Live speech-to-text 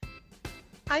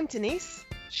I'm Denise.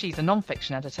 She's a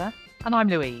non-fiction editor. And I'm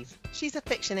Louise. She's a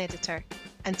fiction editor.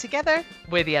 And together,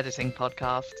 we're the Editing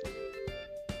Podcast.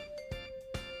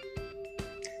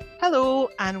 Hello,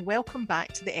 and welcome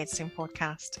back to the Editing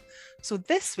Podcast. So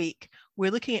this week,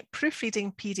 we're looking at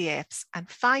proofreading PDFs and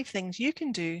 5 things you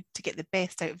can do to get the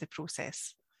best out of the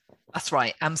process. That's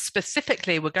right.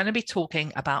 Specifically, we're going to be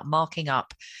talking about marking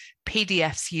up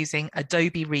PDFs using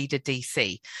Adobe Reader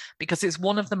DC, because it's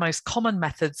one of the most common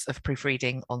methods of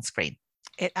proofreading on screen.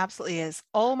 It absolutely is.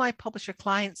 All my publisher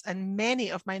clients and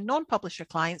many of my non-publisher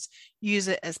clients use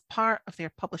it as part of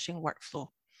their publishing workflow.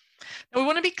 Now, we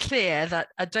want to be clear that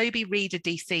Adobe Reader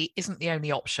DC isn't the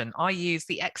only option. I use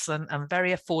the excellent and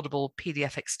very affordable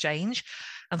PDF Exchange,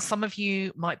 and some of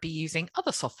you might be using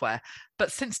other software.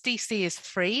 But since DC is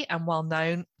free and well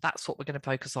known, that's what we're going to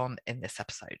focus on in this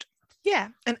episode. Yeah,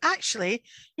 and actually,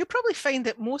 you'll probably find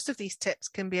that most of these tips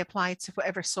can be applied to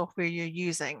whatever software you're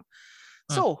using.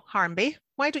 So, Harmby,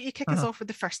 why don't you kick us off with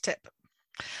the first tip?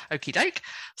 Okie doke.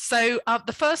 So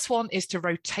the first one is to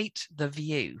rotate the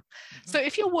view. So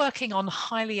if you're working on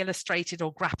highly illustrated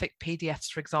or graphic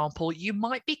PDFs, for example, you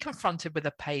might be confronted with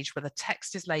a page where the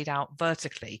text is laid out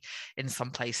vertically in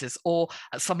some places or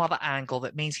at some other angle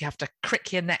that means you have to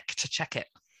crick your neck to check it.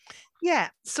 Yeah,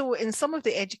 so in some of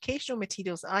the educational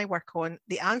materials that I work on,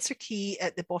 the answer key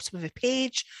at the bottom of a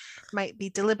page might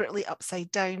be deliberately upside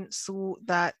down so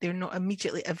that they're not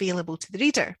immediately available to the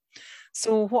reader.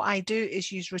 So what I do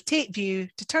is use rotate view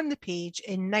to turn the page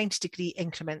in 90-degree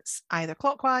increments, either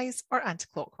clockwise or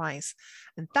anti-clockwise.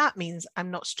 And that means I'm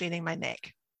not straining my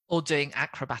neck. Or doing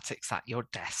acrobatics at your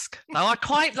desk. Now, I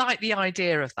quite like the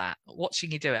idea of that,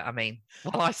 watching you do it, I mean,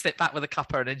 while I sit back with a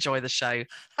cuppa and enjoy the show.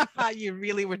 You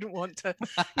really wouldn't want to.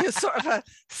 You're sort of a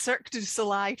Cirque du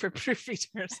Soleil for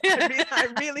proofreaders.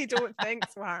 I really don't think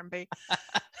so, Harmby.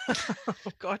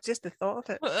 Oh, God, just the thought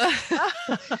of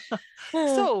it.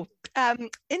 So,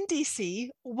 in DC,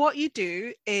 what you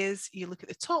do is you look at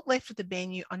the top left of the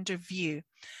menu under View,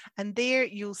 and there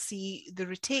you'll see the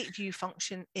Rotate View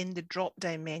function in the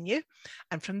drop-down menu.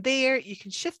 And from there, you can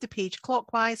shift the page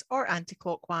clockwise or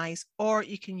anti-clockwise, or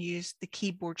you can use the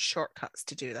keyboard shortcuts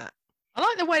to do that. I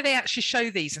like the way they actually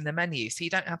show these in the menu, so you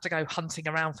don't have to go hunting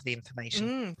around for the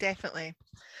information. Definitely.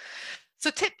 So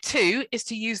tip 2 is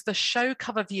to use the Show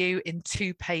Cover View in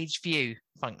 2-page view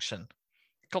function.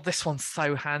 God, this one's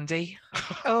so handy.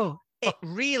 Oh, it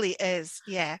really is,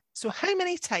 yeah. So how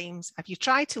many times have you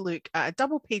tried to look at a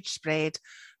double-page spread,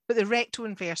 but the recto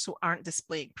and verso aren't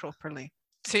displayed properly?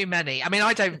 Too many. I mean,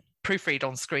 I don't proofread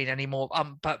on screen anymore,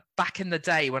 but back in the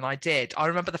day when I did, I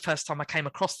remember the first time I came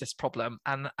across this problem,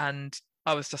 and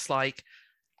I was just like,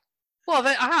 well,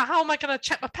 how am I going to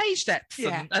check my page depth?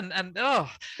 Yeah. And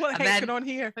what the heck's going on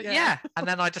here? Yeah. And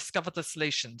then I discovered the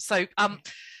solution. So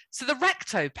so the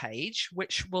recto page,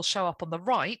 which will show up on the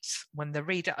right when the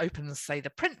reader opens, say, the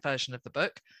print version of the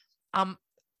book,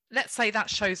 let's say that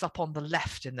shows up on the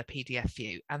left in the PDF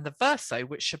view, and the verso,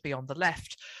 which should be on the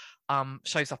left,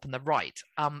 shows up on the right.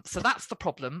 So that's the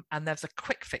problem, and there's a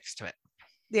quick fix to it.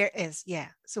 There is, yeah.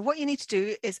 So what you need to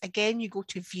do is, again, you go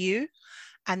to View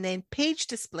and then Page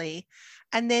Display,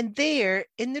 and then there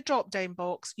in the drop-down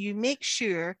box, you make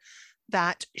sure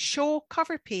that Show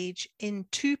Cover Page in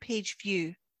 2-page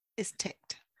view is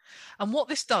ticked. And what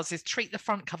this does is treat the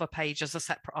front cover page as a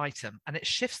separate item, and it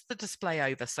shifts the display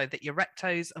over so that your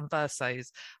rectos and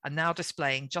versos are now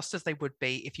displaying just as they would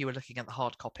be if you were looking at the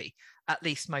hard copy, at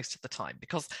least most of the time,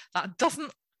 because that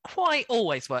doesn't quite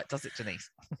always work, does it, Denise?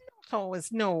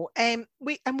 Always, no.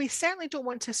 We certainly don't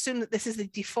want to assume that this is the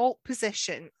default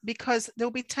position, because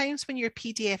there'll be times when your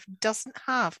PDF doesn't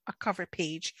have a cover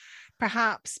page,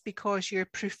 perhaps because you're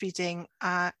proofreading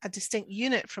a distinct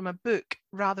unit from a book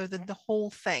rather than the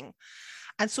whole thing.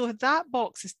 And so if that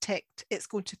box is ticked, it's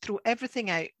going to throw everything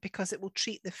out because it will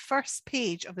treat the first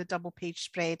page of the double page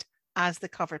spread as the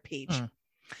cover page.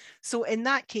 So in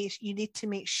that case, you need to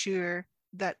make sure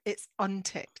that it's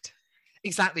unticked.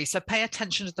 Exactly. So pay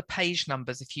attention to the page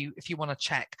numbers if you want to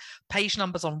check. Page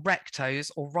numbers on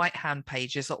rectos or right-hand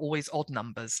pages are always odd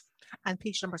numbers. And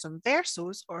page numbers on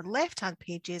versos or left-hand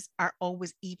pages are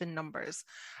always even numbers.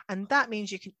 And that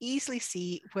means you can easily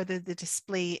see whether the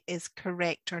display is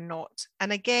correct or not.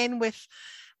 And again, with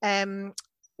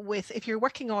if you're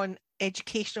working on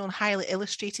educational and highly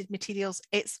illustrated materials,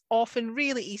 it's often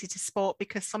really easy to spot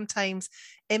because sometimes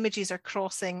images are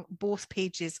crossing both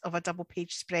pages of a double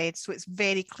page spread. So it's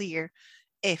very clear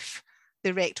if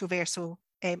the recto verso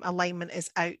alignment is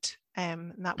out.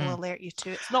 And that will alert you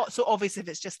to it. It's not so obvious if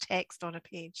it's just text on a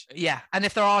page. Yeah, and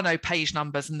if there are no page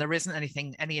numbers and there isn't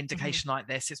any indication like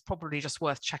this, it's probably just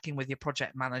worth checking with your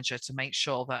project manager to make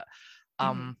sure that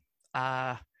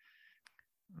the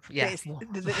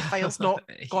file's not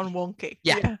gone wonky.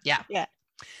 Yeah.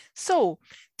 So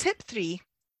tip 3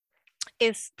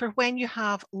 is for when you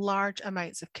have large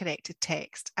amounts of corrected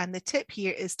text. And the tip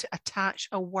here is to attach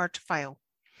a Word file.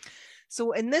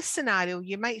 So in this scenario,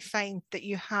 you might find that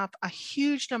you have a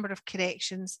huge number of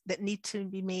corrections that need to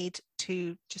be made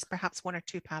to just perhaps 1 or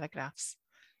 2 paragraphs.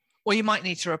 Or you might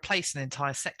need to replace an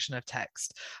entire section of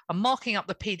text. And marking up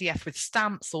the PDF with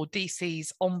stamps or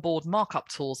DC's onboard markup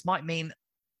tools might mean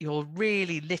you're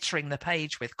really littering the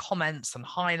page with comments and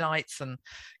highlights and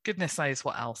goodness knows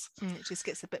what else. It just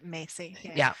gets a bit messy.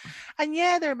 Yeah. And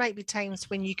yeah, there might be times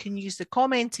when you can use the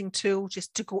commenting tool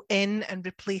just to go in and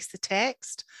replace the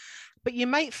text. But you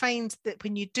might find that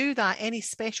when you do that, any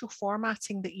special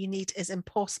formatting that you need is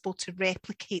impossible to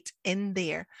replicate in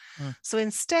there. So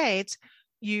instead,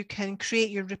 you can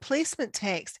create your replacement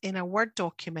text in a Word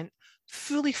document,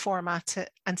 fully format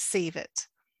it and save it.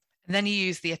 And then you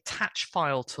use the attach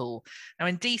file tool. Now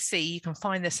in DC, you can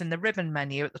find this in the ribbon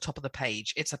menu at the top of the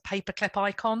page. It's a paperclip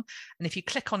icon. And if you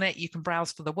click on it, you can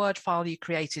browse for the Word file you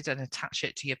created and attach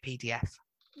it to your PDF.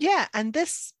 Yeah, and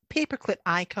this paperclip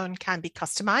icon can be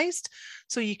customized.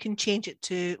 So you can change it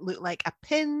to look like a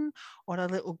pin or a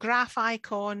little graph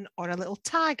icon or a little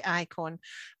tag icon.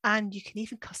 And you can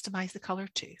even customize the color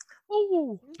too.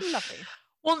 Oh, lovely.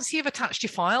 Once you've attached your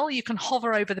file, you can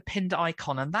hover over the pinned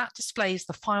icon and that displays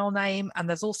the file name. And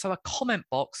there's also a comment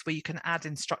box where you can add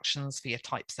instructions for your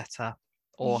typesetter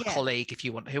or colleague if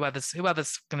you want, whoever's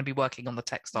going to be working on the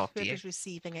text after whoever's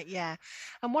receiving it. Yeah.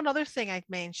 And one other thing I'd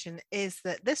mention is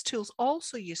that this tool is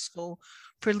also useful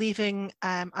for leaving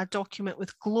a document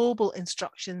with global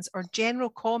instructions or general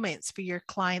comments for your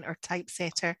client or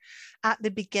typesetter at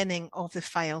the beginning of the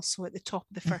file. So at the top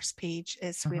of the first page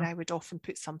is where I would often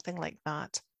put something like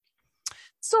that.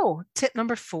 So tip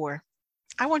number 4,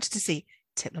 I wanted to say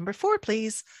tip number 4,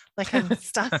 please, like I'm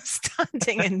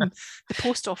standing in the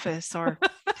post office or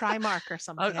Primark or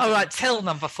something. Oh, right, till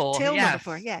number 4. Till number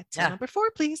 4, till number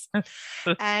 4, please.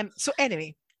 So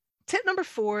anyway, tip number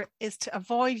 4 is to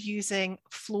avoid using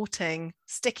floating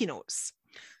sticky notes.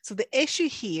 So the issue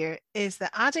here is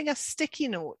that adding a sticky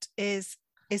note is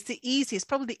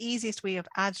probably the easiest way of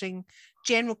adding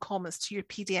general comments to your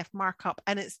PDF markup.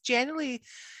 And it's generally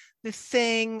the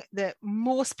thing that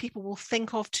most people will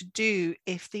think of to do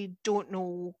if they don't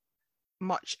know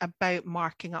much about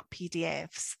marking up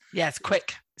PDFs. Yeah, it's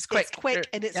quick. It's quick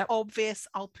and it's obvious.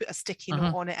 I'll put a sticky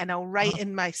note on it and I'll write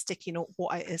in my sticky note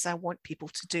what it is I want people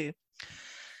to do.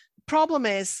 Problem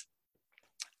is,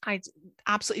 I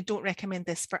absolutely don't recommend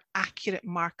this for accurate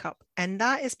markup. And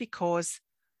that is because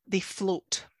they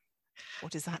float.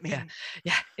 What does that mean?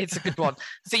 Yeah, it's a good one.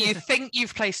 So you think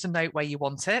you've placed a note where you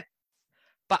want it,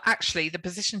 but actually the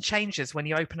position changes when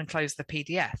you open and close the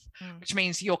PDF, which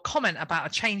means your comment about a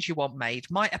change you want made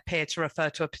might appear to refer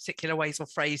to a particular word or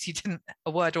phrase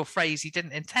you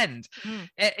didn't intend.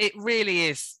 It really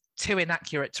is too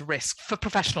inaccurate to risk for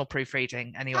professional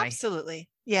proofreading anyway. Absolutely.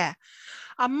 Yeah.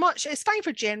 It's fine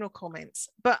for general comments,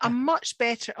 but a much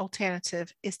better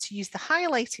alternative is to use the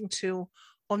highlighting tool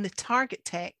on the target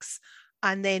text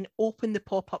and then open the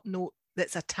pop-up note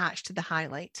that's attached to the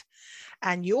highlight.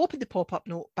 And you open the pop-up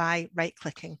note by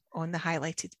right-clicking on the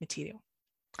highlighted material.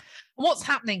 What's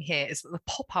happening here is that the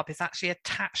pop-up is actually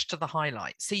attached to the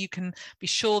highlight, so you can be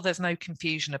sure there's no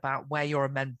confusion about where your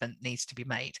amendment needs to be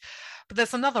made. But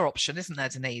there's another option, isn't there,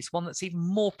 Denise? One that's even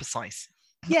more precise.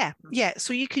 Yeah.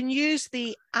 So you can use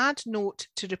the Add Note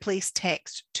to Replace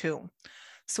Text tool.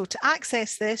 So to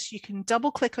access this, you can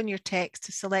double-click on your text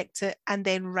to select it and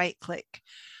then right-click.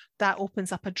 That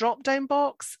opens up a drop-down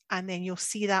box and then you'll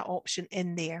see that option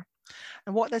in there.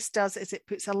 And what this does is it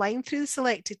puts a line through the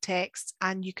selected text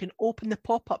and you can open the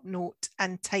pop-up note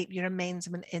and type your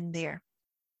amendment in there.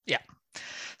 Yeah.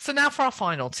 So now for our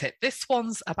final tip. This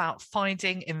one's about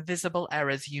finding invisible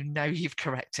errors you've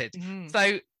corrected.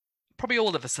 So probably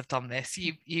all of us have done this.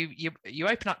 You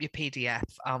open up your PDF,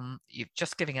 you're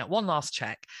just giving it one last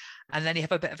check, and then you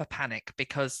have a bit of a panic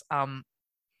because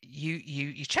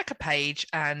you check a page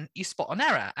and you spot an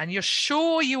error and you're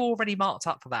sure you already marked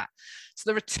up for that. So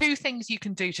there are 2 things you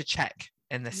can do to check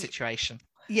in this situation.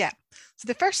 Yeah. So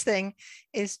the first thing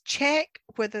is check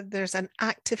whether there's an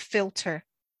active filter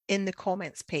in the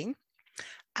comments pane.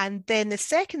 And then the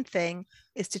second thing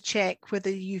is to check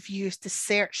whether you've used the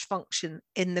search function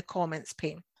in the comments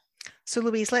pane. So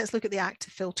Louise, let's look at the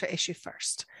active filter issue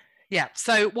first. Yeah,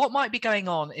 so what might be going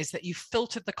on is that you've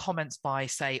filtered the comments by,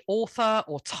 say, author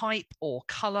or type or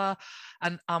color,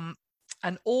 and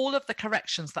all of the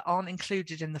corrections that aren't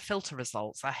included in the filter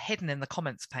results are hidden in the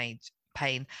comments page.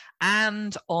 pane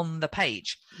and on the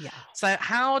page. Yeah. So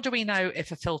how do we know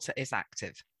if a filter is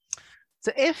active?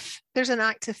 So if there's an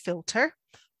active filter,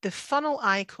 the funnel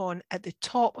icon at the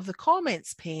top of the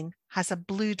comments pane has a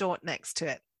blue dot next to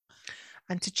it.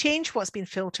 And to change what's been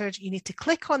filtered, you need to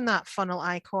click on that funnel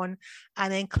icon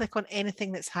and then click on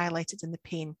anything that's highlighted in the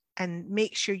pane and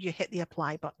make sure you hit the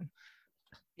apply button.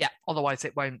 Yeah, otherwise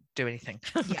it won't do anything.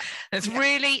 Yeah. It's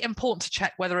really important to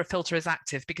check whether a filter is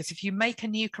active, because if you make a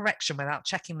new correction without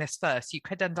checking this first, you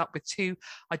could end up with 2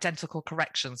 identical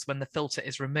corrections when the filter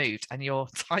is removed, and your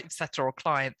typesetter or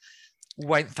client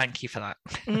won't thank you for that.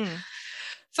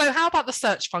 So how about the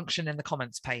search function in the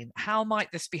comments pane? How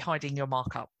might this be hiding your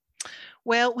markup?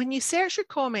 Well, when you search your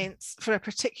comments for a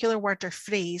particular word or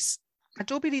phrase,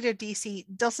 Adobe Reader DC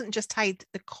doesn't just hide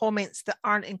the comments that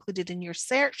aren't included in your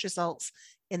search results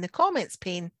in the comments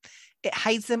pane, it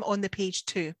hides them on the page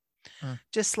too,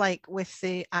 just like with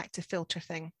the active filter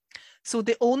thing. So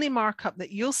the only markup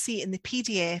that you'll see in the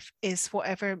PDF is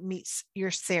whatever meets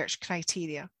your search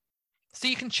criteria. So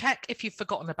you can check if you've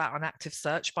forgotten about an active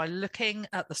search by looking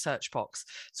at the search box.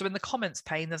 So in the comments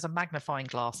pane, there's a magnifying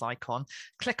glass icon.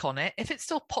 Click on it. If it's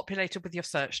still populated with your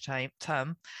search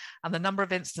term and the number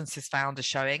of instances found is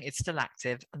showing, it's still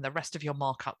active, and the rest of your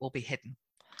markup will be hidden.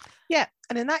 Yeah,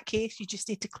 and in that case, you just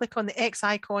need to click on the X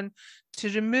icon to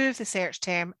remove the search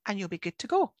term and you'll be good to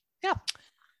go. Yeah.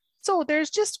 So there's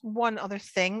just one other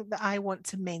thing that I want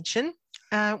to mention.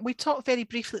 We talked very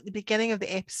briefly at the beginning of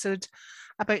the episode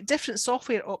about different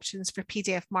software options for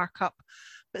PDF markup,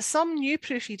 but some new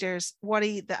proofreaders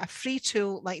worry that a free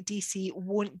tool like DC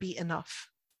won't be enough.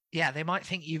 Yeah, they might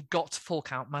think you've got to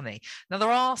fork out money. Now, there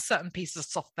are certain pieces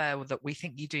of software that we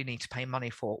think you do need to pay money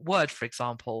for. Word, for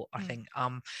example, I think.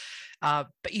 But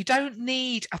you don't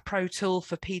need a pro tool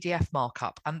for PDF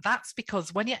markup. And that's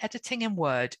because when you're editing in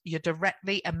Word, you're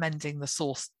directly amending the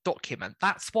source document.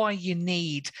 That's why you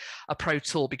need a pro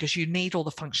tool, because you need all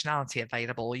the functionality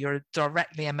available. You're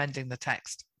directly amending the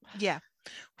text. Yeah.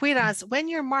 Whereas when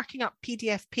you're marking up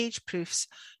PDF page proofs,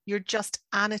 you're just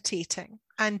annotating.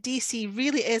 And DC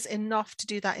really is enough to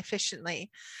do that efficiently.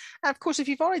 And of course, if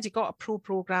you've already got a pro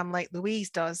program like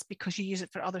Louise does because you use it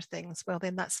for other things, well,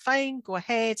 then that's fine. Go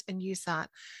ahead and use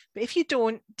that. But if you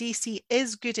don't, DC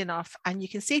is good enough and you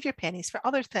can save your pennies for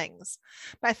other things.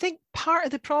 But I think part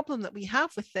of the problem that we have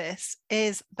with this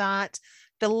is that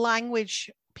the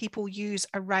language people use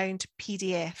around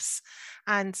PDFs,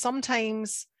 and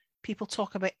sometimes people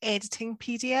talk about editing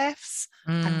PDFs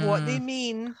and what they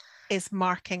mean is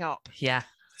marking up. Yeah.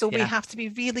 So we have to be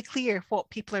really clear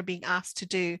what people are being asked to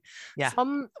do. Yeah.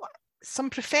 Some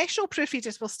professional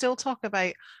proofreaders will still talk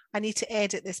about, I need to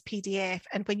edit this PDF.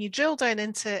 And when you drill down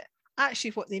into it,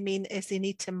 actually what they mean is they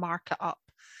need to mark it up.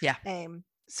 Yeah.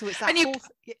 So it's that whole,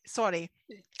 sorry.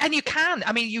 And you can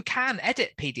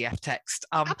edit PDF text.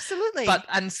 Absolutely.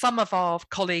 And some of our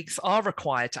colleagues are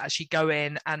required to actually go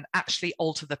in and actually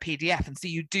alter the PDF. And so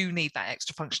you do need that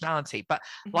extra functionality. But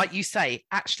like you say,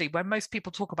 actually, when most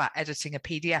people talk about editing a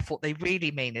PDF, what they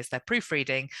really mean is they're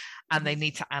proofreading and they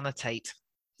need to annotate.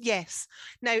 Yes.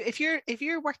 Now, if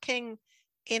you're working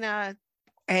in a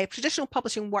traditional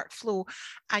publishing workflow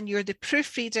and you're the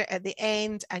proofreader at the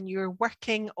end and you're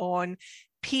working on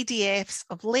PDFs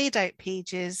of laid out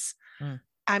pages,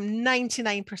 I'm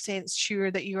 99% sure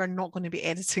that you are not going to be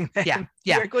editing them. Yeah.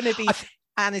 You're going to be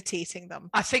annotating them.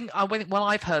 I think when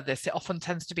I've heard this, it often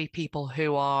tends to be people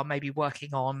who are maybe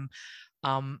working on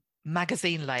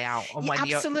magazine layout. And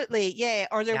absolutely, yeah.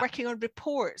 Or they're working on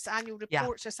reports, annual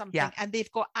reports or something, and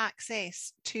they've got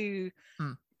access to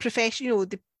professional,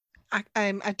 the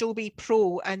Adobe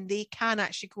Pro, and they can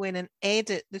actually go in and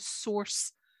edit the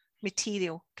source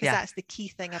material, because that's the key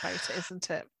thing about it, isn't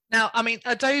it? Now, I mean,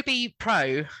 Adobe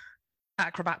Pro,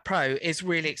 Acrobat Pro is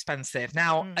really expensive.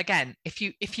 Now, again, if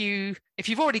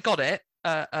you've already got it,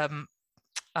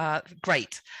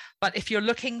 great. But if you're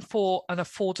looking for an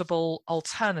affordable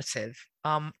alternative,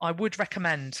 I would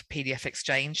recommend PDF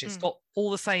Exchange. It's got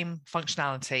all the same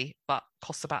functionality, but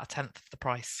costs about 1/10 of the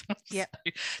price. Yeah,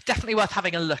 so definitely worth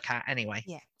having a look at anyway.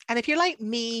 Yeah, and if you're like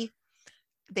me,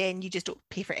 then you just don't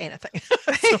pay for anything.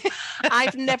 So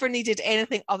I've never needed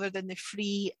anything other than the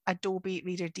free Adobe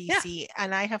Reader DC,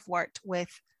 and I have worked with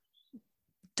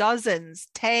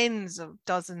tens of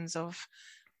dozens of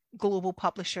global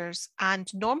publishers and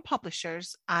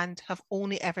non-publishers and have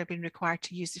only ever been required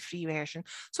to use the free version.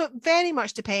 So it very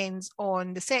much depends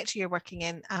on the sector you're working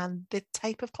in and the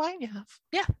type of client you have.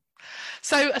 Yeah.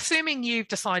 So assuming you've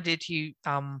decided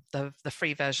the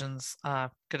free versions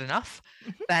are good enough,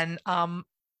 then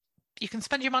you can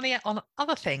spend your money on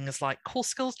other things like core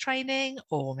skills training,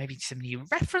 or maybe some new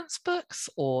reference books,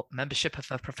 or membership of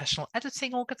a professional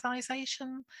editing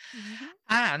organisation.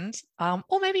 And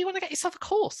or maybe you want to get yourself a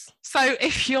course. So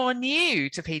if you're new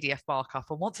to PDF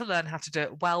markup and want to learn how to do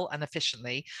it well and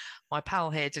efficiently, my pal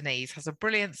here, Denise, has a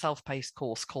brilliant self-paced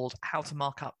course called How to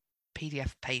Mark Up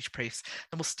PDF Page Proofs.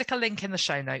 And we'll stick a link in the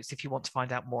show notes if you want to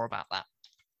find out more about that.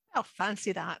 I'll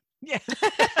fancy that. Yeah.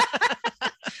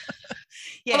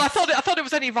 Yes. Well, I thought it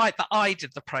was only right that I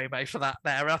did the promo for that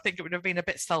there. I think it would have been a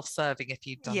bit self-serving if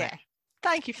you'd done it.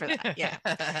 Thank you for that. Yeah.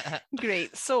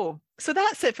 Great. So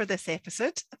that's it for this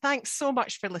episode. Thanks so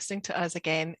much for listening to us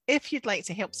again. If you'd like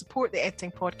to help support the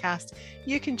Editing Podcast,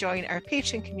 you can join our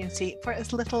Patreon community for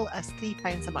as little as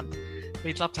 £3 a month.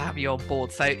 We'd love to have you on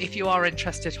board. So if you are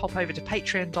interested, hop over to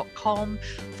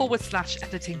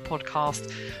patreon.com/editing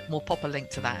podcast, and we'll pop a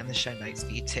link to that in the show notes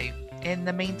for you too. In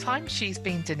the meantime, she's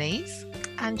been Denise.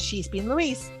 And she's been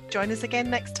Louise. Join us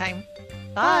again next time.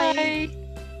 Bye.